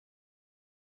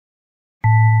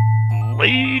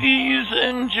Ladies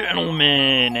and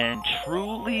gentlemen, and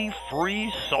truly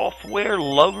free software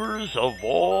lovers of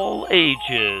all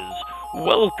ages,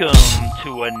 welcome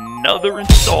to another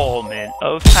installment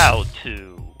of How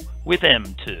To with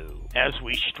M2. As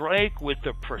we strike with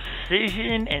the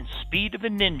precision and speed of a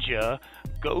ninja,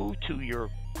 go to your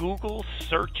Google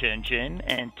search engine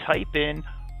and type in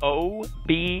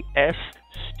OBS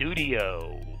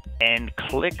Studio and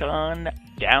click on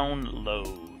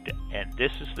Download. And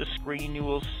this is the screen you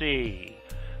will see.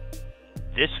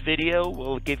 This video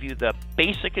will give you the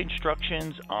basic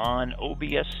instructions on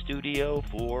OBS Studio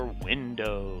for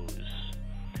Windows.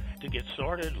 To get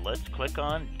started, let's click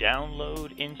on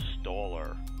Download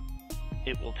Installer.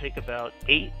 It will take about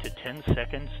 8 to 10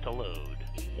 seconds to load.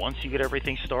 Once you get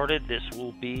everything started, this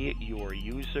will be your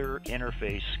user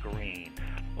interface screen.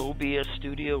 OBS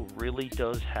Studio really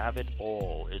does have it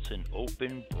all. It's an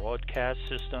open broadcast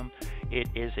system. It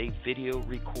is a video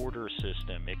recorder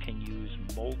system. It can use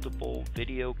multiple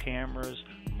video cameras,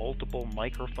 multiple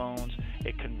microphones.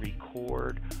 It can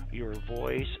record your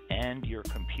voice and your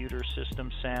computer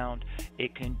system sound.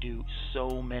 It can do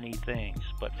so many things,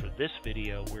 but for this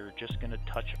video, we're just going to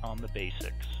touch on the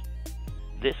basics.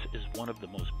 This is one of the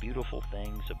most beautiful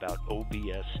things about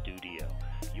OBS Studio.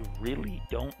 You really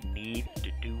don't need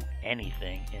to do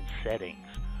anything in settings.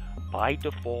 By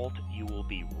default, you will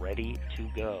be ready to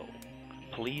go.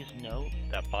 Please note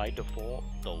that by default,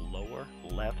 the lower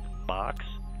left box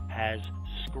has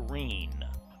screen.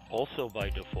 Also by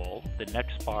default, the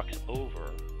next box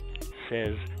over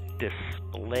says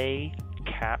display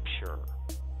capture.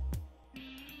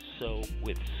 So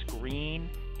with screen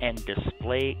and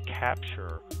display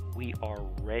capture, we are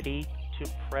ready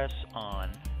to press on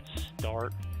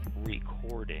start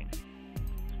recording.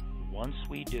 Once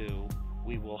we do,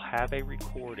 we will have a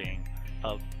recording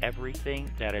of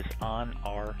everything that is on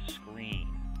our screen.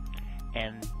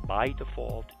 And by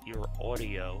default, your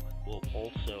audio will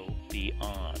also be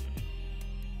on.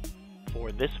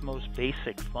 For this most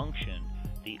basic function,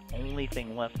 the only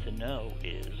thing left to know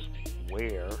is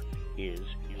where is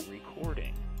your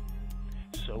recording.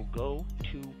 So go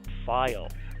to File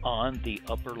on the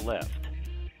upper left,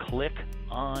 click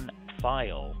on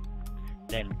File,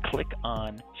 then click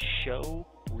on Show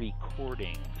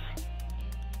Recordings,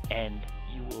 and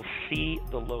you will see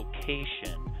the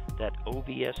location that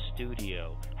OBS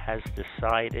Studio has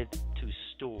decided to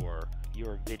store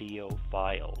your video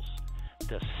files.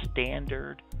 The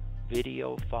standard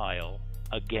video file,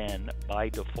 again by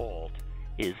default,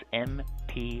 is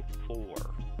MP4.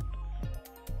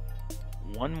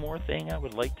 One more thing I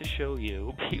would like to show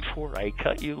you before I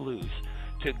cut you loose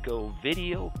to go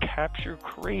video capture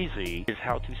crazy is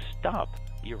how to stop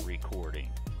your recording.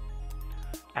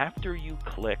 After you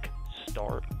click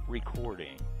Start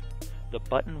Recording, the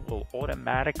button will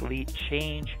automatically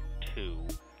change to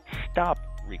Stop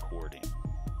Recording.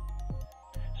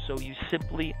 So you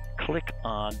simply click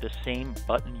on the same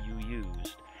button you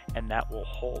used, and that will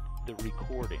halt the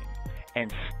recording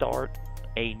and start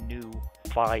a new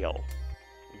file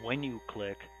when you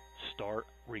click Start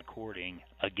Recording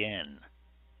again.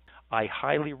 I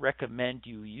highly recommend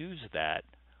you use that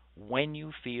when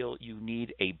you feel you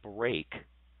need a break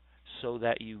so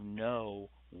that you know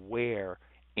where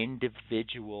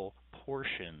individual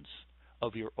portions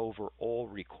of your overall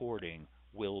recording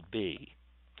will be.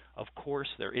 Of course,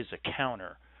 there is a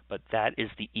counter, but that is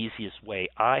the easiest way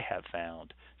I have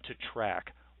found to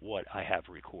track what I have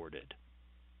recorded.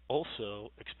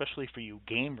 Also, especially for you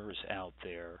gamers out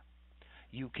there,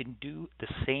 you can do the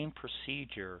same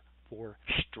procedure for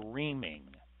streaming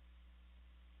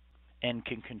and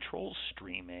can control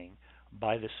streaming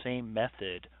by the same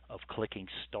method of clicking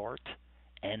Start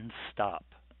and Stop.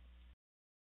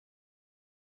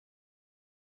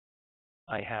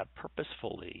 I have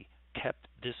purposefully kept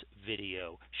this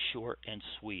video short and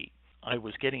sweet. I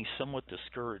was getting somewhat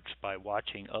discouraged by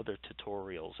watching other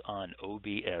tutorials on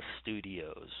OBS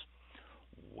Studios.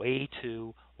 Way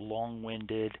too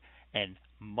long-winded and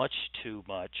much too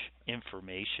much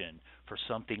information for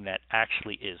something that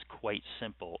actually is quite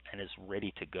simple and is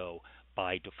ready to go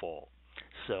by default.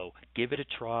 So give it a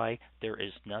try. There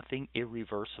is nothing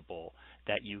irreversible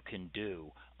that you can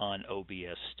do on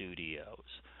OBS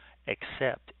Studios.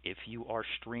 Except if you are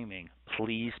streaming,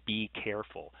 please be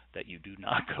careful that you do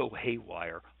not go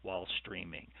haywire while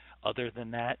streaming. Other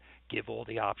than that, give all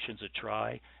the options a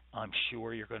try. I'm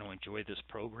sure you're going to enjoy this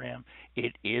program.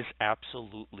 It is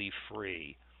absolutely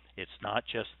free. It's not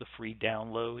just the free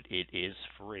download, it is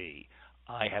free.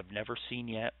 I have never seen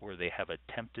yet where they have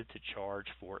attempted to charge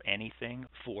for anything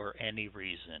for any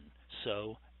reason.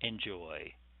 So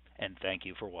enjoy, and thank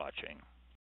you for watching.